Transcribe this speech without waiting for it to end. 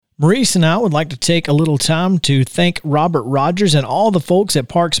Maurice and I would like to take a little time to thank Robert Rogers and all the folks at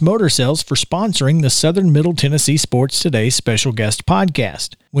Parks Motor Sales for sponsoring the Southern Middle Tennessee Sports Today special guest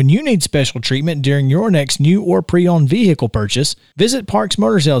podcast. When you need special treatment during your next new or pre-owned vehicle purchase, visit Parks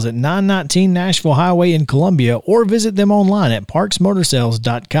Motor Sales at 919 Nashville Highway in Columbia or visit them online at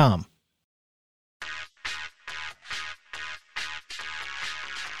parksmotorsales.com.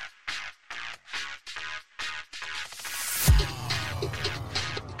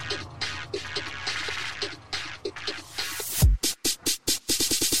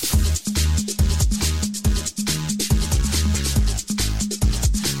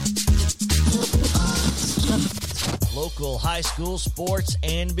 High school sports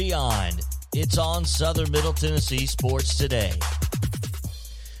and beyond. It's on Southern Middle Tennessee Sports Today.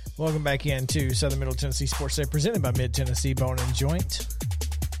 Welcome back into Southern Middle Tennessee Sports Today, presented by Mid-Tennessee Bone and Joint.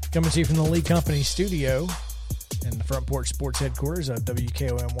 Coming to you from the Lee Company studio in the Front Porch Sports headquarters of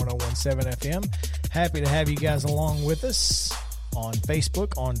WKOM 1017 FM. Happy to have you guys along with us on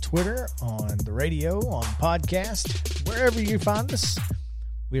Facebook, on Twitter, on the radio, on podcast, wherever you find us.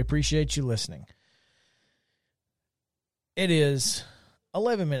 We appreciate you listening. It is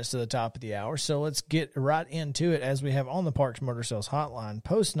 11 minutes to the top of the hour, so let's get right into it as we have on the Parks Motor Sales hotline,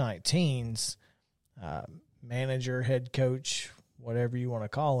 post-19s, manager, head coach, whatever you want to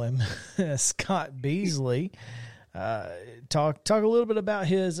call him, Scott Beasley. Talk a little bit about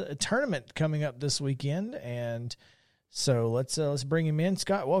his tournament coming up this weekend, and so let's bring him in.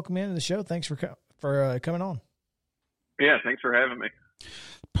 Scott, welcome into the show. Thanks for coming on. Yeah, thanks for having me.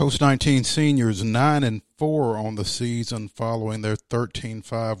 Post-19 seniors 9-4 on the season following their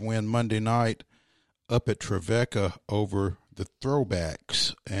 13-5 win Monday night up at Trevecca over the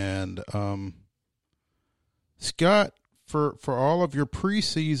Throwbacks. And Scott, for all of your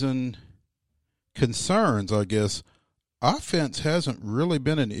preseason concerns, I guess, offense hasn't really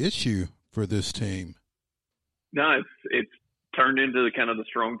been an issue for this team. No, it's turned into the kind of the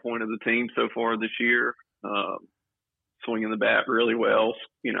strong point of the team so far this year. Swinging the bat really well,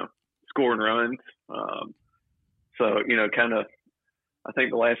 scoring runs. So, kind of, I think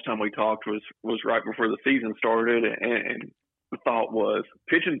the last time we talked was right before the season started, and the thought was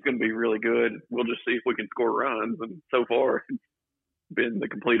pitching's going to be really good. We'll just see if we can score runs. And so far, it's been the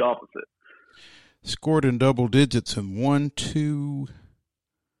complete opposite. Scored in double digits in 1, 2,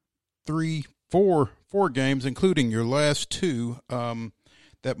 3, 4 games, including your last two.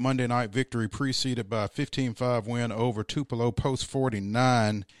 That Monday night victory preceded by a 15-5 win over Tupelo Post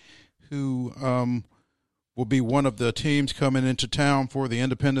 49, who will be one of the teams coming into town for the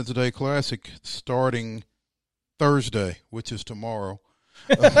Independence Day Classic starting Thursday, which is tomorrow,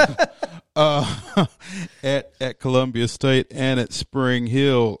 at Columbia State and at Spring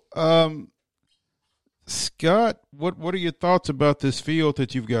Hill. Scott, what are your thoughts about this field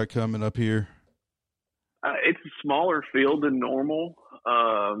that you've got coming up here? It's a smaller field than normal.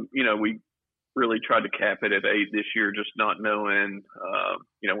 We really tried to cap it at 8 this year, just not knowing,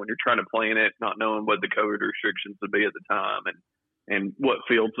 when you're trying to plan it, not knowing what the COVID restrictions would be at the time and what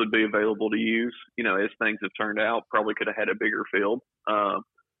fields would be available to use. As things have turned out, probably could have had a bigger field.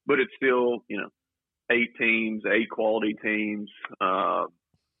 But it's still, 8 teams, 8 quality teams.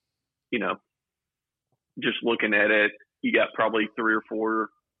 Just looking at it, you got probably 3 or 4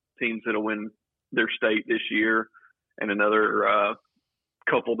 teams that'll win their state this year, and another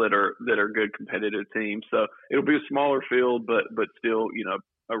couple that are good competitive teams. So it'll be a smaller field, but still,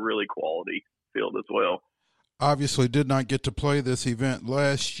 a really quality field as well. Obviously did not get to play this event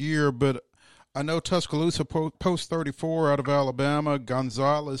last year, but I know Tuscaloosa Post 34 out of Alabama,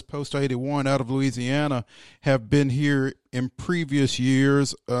 Gonzales Post 81 out of Louisiana have been here in previous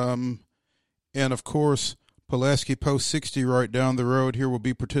years. And of course, Pulaski Post 60 right down the road here will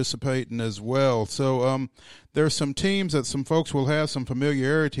be participating as well. So there's some teams that some folks will have some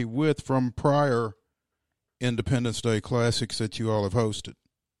familiarity with from prior Independence Day Classics that you all have hosted.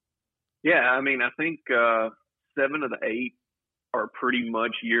 Yeah, I think 7 of the 8 are pretty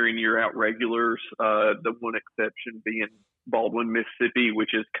much year in, year out regulars. The one exception being Baldwin, Mississippi,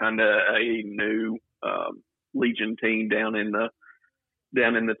 which is kind of a new Legion team down in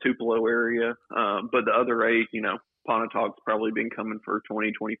the Tupelo area. But the other 8, Pontotoc probably been coming for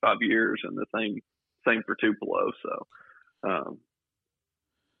 20, 25 years, and the same for Tupelo. So, a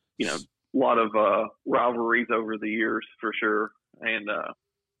lot of rivalries over the years for sure, and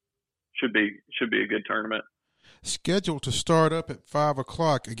should be a good tournament. Scheduled to start up at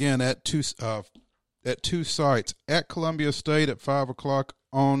 5:00 again at two sites at Columbia State at 5:00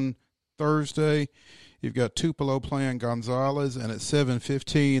 on Thursday. You've got Tupelo playing Gonzales, and at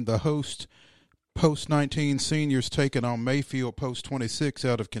 7:15 the host Post 19 seniors taking on Mayfield Post 26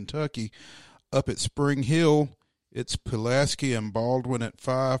 out of Kentucky. Up at Spring Hill, it's Pulaski and Baldwin at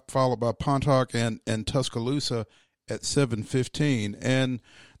 5, followed by Pontotoc and Tuscaloosa at 7:15. And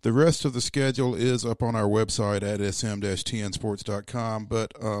the rest of the schedule is up on our website at sm-tnsports.com.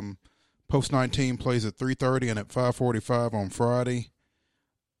 But Post 19 plays at 3:30 and at 5:45 on Friday.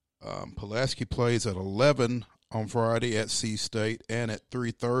 Pulaski plays at 11 on Friday at C State and at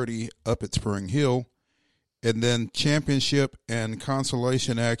 3:30 up at Spring Hill. And then championship and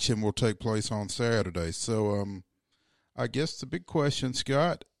consolation action will take place on Saturday. So I guess the big question,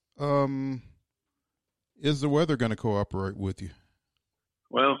 Scott, is the weather going to cooperate with you?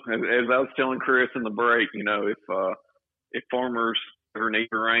 Well, as I was telling Chris in the break, if farmers ever need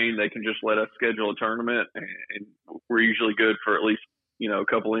the rain, they can just let us schedule a tournament, and we're usually good for at least, a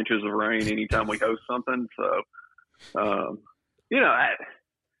couple inches of rain anytime we host something. So,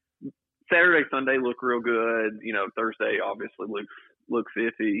 Saturday, Sunday look real good. Thursday obviously looks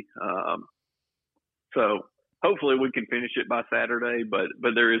iffy. So hopefully we can finish it by Saturday, but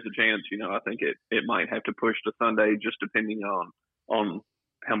there is a chance. I think it might have to push to Sunday, just depending on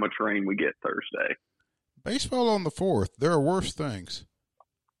how much rain we get Thursday. Baseball on the 4th. There are worse things.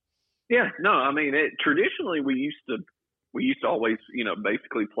 Yeah, no, I mean, traditionally we used to always,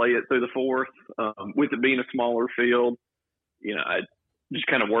 basically play it through the 4th. With it being a smaller field, I just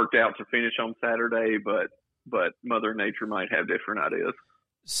kind of worked out to finish on Saturday, but Mother Nature might have different ideas.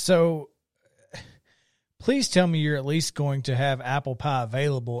 So please tell me you're at least going to have apple pie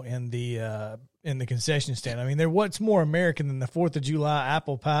available in the concession stand. I mean, what's more American than the 4th of July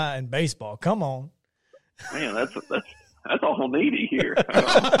apple pie and baseball? Come on. Man, that's all needy here.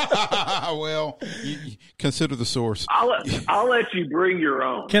 Well, you consider the source. I'll let you bring your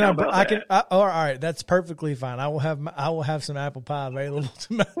own. All right, that's perfectly fine. I will have some apple pie available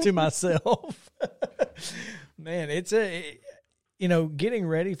to myself. Man, it's getting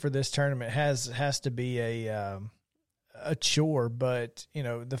ready for this tournament has to be a chore, but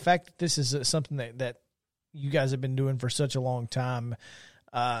the fact that this is something that you guys have been doing for such a long time,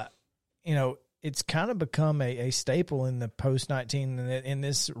 it's kind of become a staple in the Post 19 in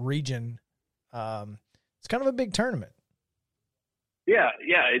this region. It's kind of a big tournament. Yeah.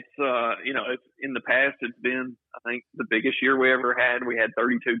 It's it's in the past. It's been, I think, the biggest year we ever had. We had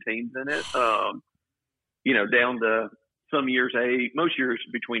 32 teams in it. Down to some years 8, most years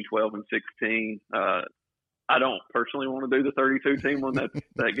between 12 and 16. I don't personally want to do the 32 team one. That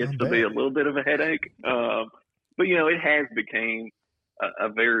gets to be a little bit of a headache. But it has become a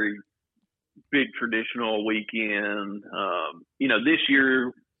very big traditional weekend. This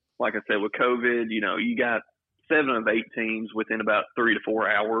year, like I said, with COVID, you got 7 of 8 teams within about 3 to 4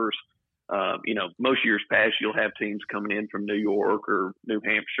 hours. Most years past, you'll have teams coming in from New York or New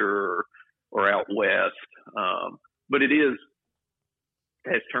Hampshire or out west. But it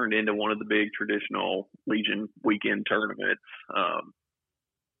has turned into one of the big traditional Legion weekend tournaments.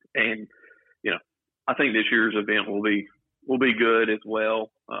 And I think this year's event will be good as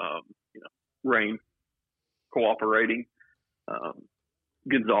well. Rain cooperating.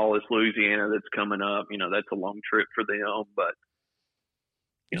 Gonzales, Louisiana, that's coming up. That's a long trip for them, but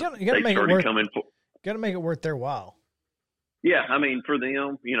you got to make it worth. Got to make it worth their while. Yeah, I mean, for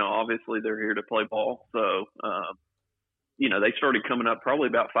them, obviously they're here to play ball, so they started coming up probably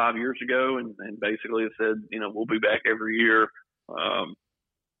about 5 years ago, and basically have said, we'll be back every year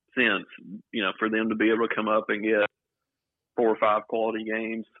since. For them to be able to come up and get 4 or 5 quality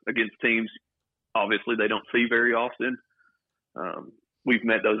games against teams obviously they don't see very often. We've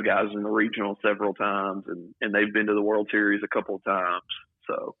met those guys in the regional several times, and they've been to the World Series a couple of times.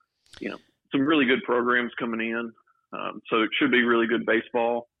 So, some really good programs coming in. So it should be really good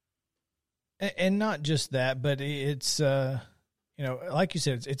baseball. And not just that, but it's, like you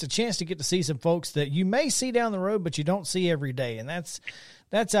said, it's a chance to get to see some folks that you may see down the road, but you don't see every day. And that's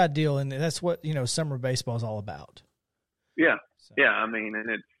ideal. And that's what, summer baseball is all about. Yeah. So. Yeah. I mean, and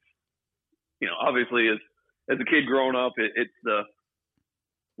it's, obviously as a kid growing up, it's the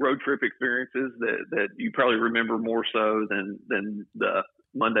road trip experiences that you probably remember more so than the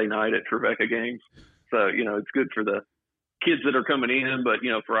Monday night at Trevecca games. So, it's good for the kids that are coming in, but,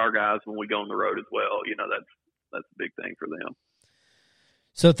 for our guys, when we go on the road as well, that's a big thing for them.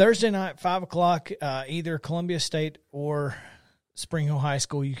 So Thursday night, 5:00, either Columbia State or Spring Hill High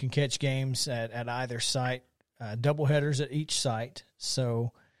School, you can catch games at either site, doubleheaders at each site.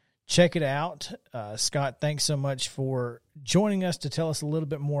 So check it out. Scott, thanks so much for joining us to tell us a little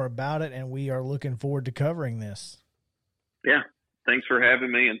bit more about it, and we are looking forward to covering this. Yeah, thanks for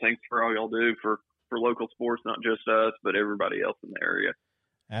having me, and thanks for all y'all do for local sports, not just us, but everybody else in the area.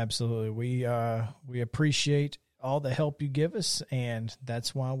 Absolutely. We appreciate all the help you give us, and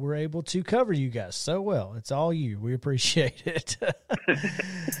that's why we're able to cover you guys so well. It's all you. We appreciate it.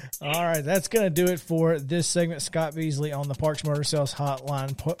 All right, that's going to do it for this segment. Scott Beasley on the Parks Motor Sales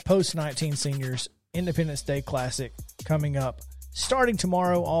Hotline, post-19 Seniors Independence Day Classic coming up, starting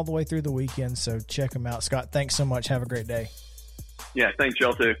tomorrow all the way through the weekend, so check them out. Scott, thanks so much. Have a great day. Yeah, thanks,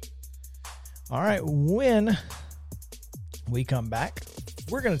 y'all, too. All right, when we come back,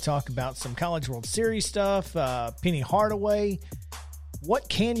 we're going to talk about some College World Series stuff, Penny Hardaway. What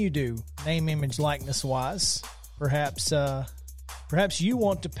can you do, name, image, likeness-wise? Perhaps you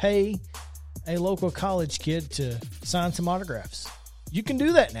want to pay a local college kid to sign some autographs. You can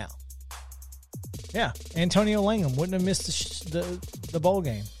do that now. Yeah, Antonio Langham wouldn't have missed the bowl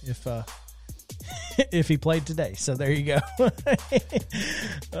game if he played today. So there you go.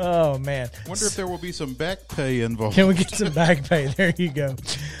 Oh, man. Wonder if there will be some back pay involved. Can we get some back pay? There you go.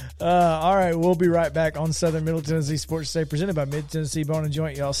 All right, we'll be right back on Southern Middle Tennessee Sports Today, presented by Mid-Tennessee Bone and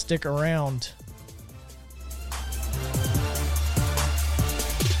Joint. Y'all stick around.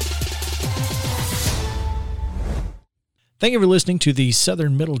 Thank you for listening to the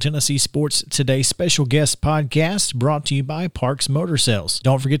Southern Middle Tennessee Sports Today special guest podcast brought to you by Parks Motor Sales.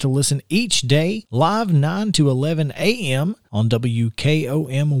 Don't forget to listen each day live 9 to 11 a.m. on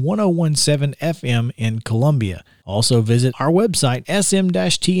WKOM 1017 FM in Columbia. Also visit our website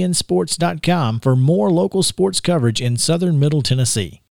sm-tnsports.com for more local sports coverage in Southern Middle Tennessee.